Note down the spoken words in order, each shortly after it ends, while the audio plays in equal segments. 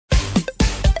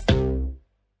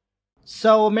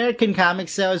So American comic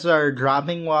sales are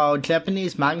dropping while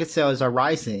Japanese manga sales are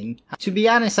rising. To be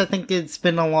honest, I think it's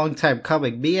been a long time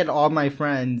coming. Me and all my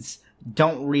friends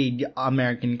don't read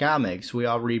American comics. We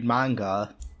all read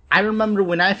manga. I remember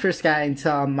when I first got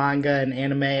into manga and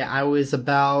anime, I was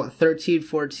about 13,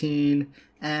 14,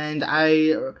 and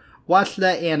I watched the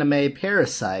anime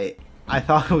Parasite. I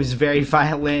thought it was very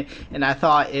violent, and I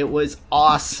thought it was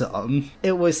awesome.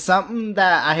 It was something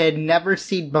that I had never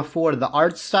seen before. The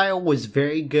art style was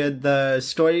very good. The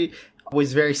story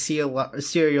was very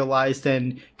serialized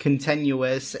and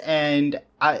continuous, and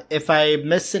if I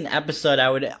missed an episode, I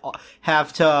would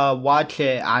have to watch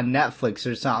it on Netflix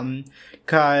or something,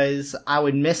 because I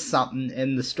would miss something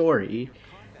in the story.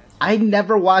 I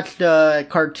never watched a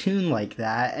cartoon like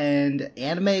that, and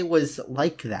anime was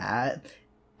like that.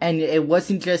 And it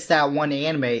wasn't just that one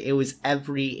anime, it was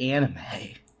every anime.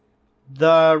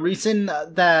 The reason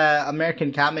that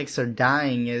American comics are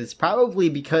dying is probably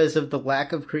because of the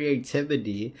lack of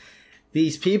creativity.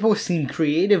 These people seem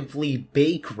creatively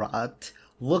bankrupt.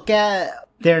 Look at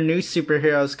their new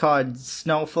superheroes called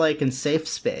Snowflake and Safe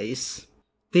Space.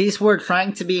 These were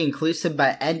trying to be inclusive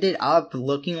but ended up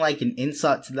looking like an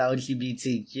insult to the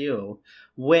LGBTQ,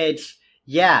 which...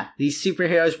 yeah, these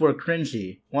superheroes were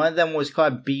cringy. One of them was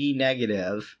called B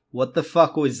negative. What the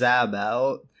fuck was that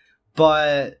about?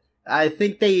 But I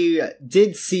think they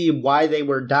did see why they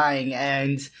were dying,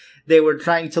 and they were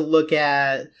trying to look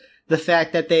at the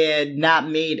fact that they had not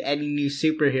made any new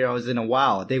superheroes in a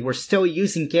while. They were still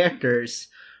using characters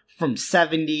from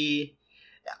 70,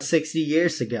 60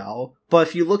 years ago. But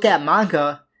if you look at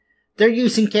manga, they're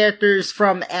using characters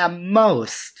from at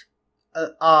most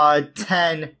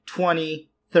 10, 20,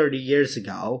 30 years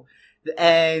ago.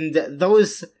 And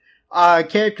those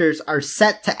characters are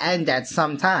set to end at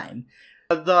some time.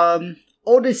 The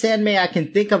oldest anime I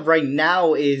can think of right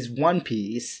now is One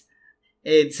Piece.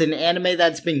 It's an anime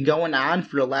that's been going on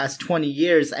for the last 20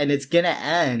 years, and it's gonna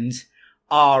end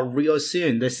real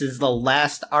soon. This is the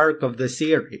last arc of the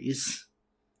series.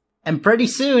 And pretty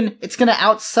soon, it's gonna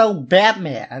outsell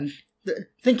Batman.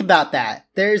 Think about that.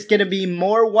 There's gonna be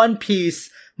more One Piece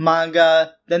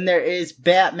manga than there is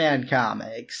Batman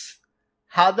comics.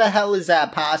 How the hell is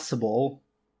that possible?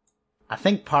 I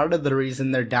think part of the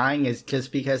reason they're dying is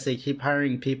just because they keep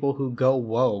hiring people who go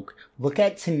woke. Look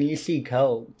at Ta-Nehisi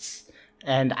Coates.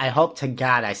 And I hope to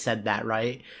God I said that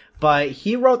right. But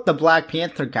he wrote the Black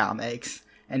Panther comics.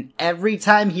 And every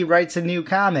time he writes a new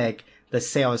comic, the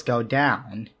sales go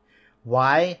down.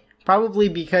 Why? Probably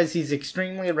because he's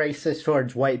extremely racist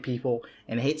towards white people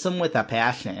and hates them with a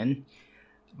passion.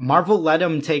 Marvel let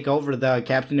him take over the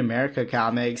Captain America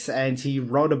comics, and he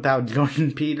wrote about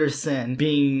Jordan Peterson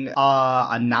being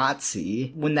a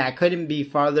Nazi, when that couldn't be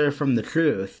farther from the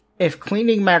truth. If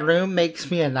cleaning my room makes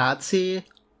me a Nazi,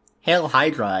 hail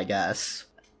Hydra, I guess.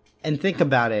 And think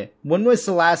about it. When was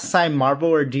the last time Marvel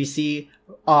or DC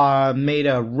made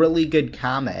a really good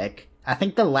comic? I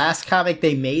think the last comic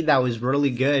they made that was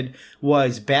really good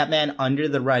was Batman Under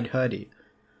the Red Hoodie,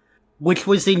 which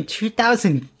was in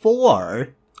 2004.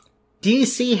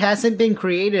 DC hasn't been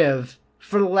creative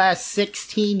for the last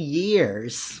 16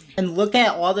 years. And look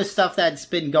at all the stuff that's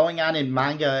been going on in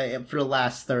manga for the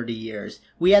last 30 years.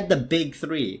 We had the big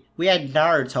three. We had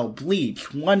Naruto,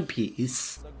 Bleach, One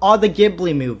Piece, all the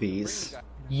Ghibli movies,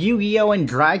 Yu-Gi-Oh! And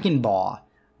Dragon Ball.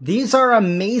 These are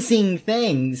amazing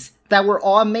things that were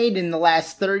all made in the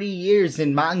last 30 years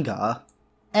in manga.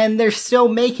 And they're still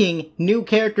making new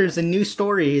characters and new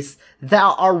stories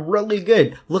that are really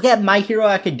good. Look at My Hero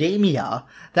Academia.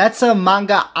 That's a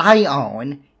manga I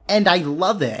own, and I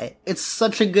love it. It's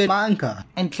such a good manga.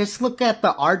 And just look at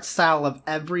the art style of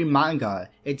every manga.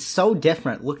 It's so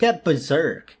different. Look at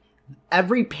Berserk.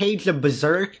 Every page of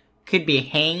Berserk could be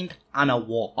hanged on a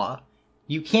wall.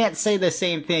 You can't say the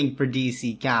same thing for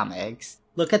DC Comics.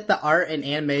 Look at the art and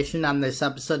animation on this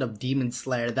episode of Demon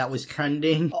Slayer that was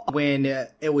trending when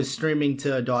it was streaming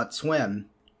to Adult Swim.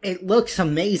 It looks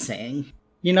amazing.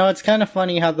 You know, it's kind of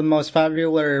funny how the most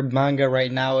popular manga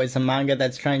right now is a manga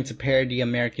that's trying to parody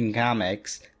American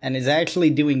comics, and is actually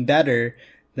doing better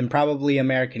than probably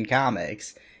American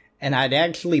comics. And I'd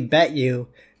actually bet you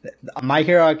that My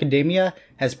Hero Academia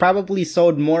has probably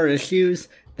sold more issues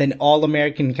than all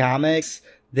American comics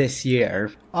this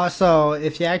year. Also,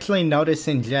 if you actually notice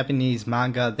in Japanese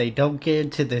manga, they don't get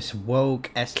into this woke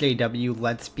SJW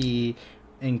let's be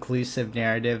inclusive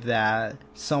narrative that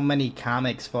so many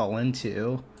comics fall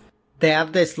into. They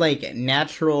have this, like,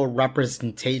 natural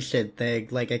representation thing.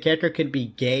 Like, a character could be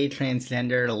gay,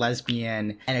 transgender,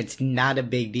 lesbian, and it's not a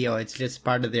big deal. It's just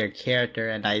part of their character,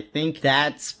 and I think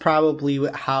that's probably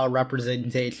how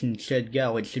representation should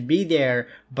go. It should be there,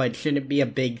 but shouldn't be a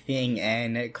big thing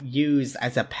and used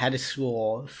as a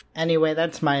pedestal. Anyway,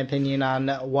 that's my opinion on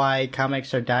why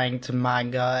comics are dying to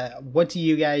manga. What do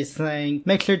you guys think?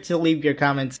 Make sure to leave your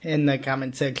comments in the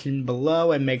comment section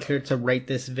below, and make sure to rate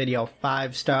this video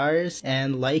 5 stars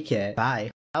and like it.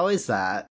 Bye. How is that?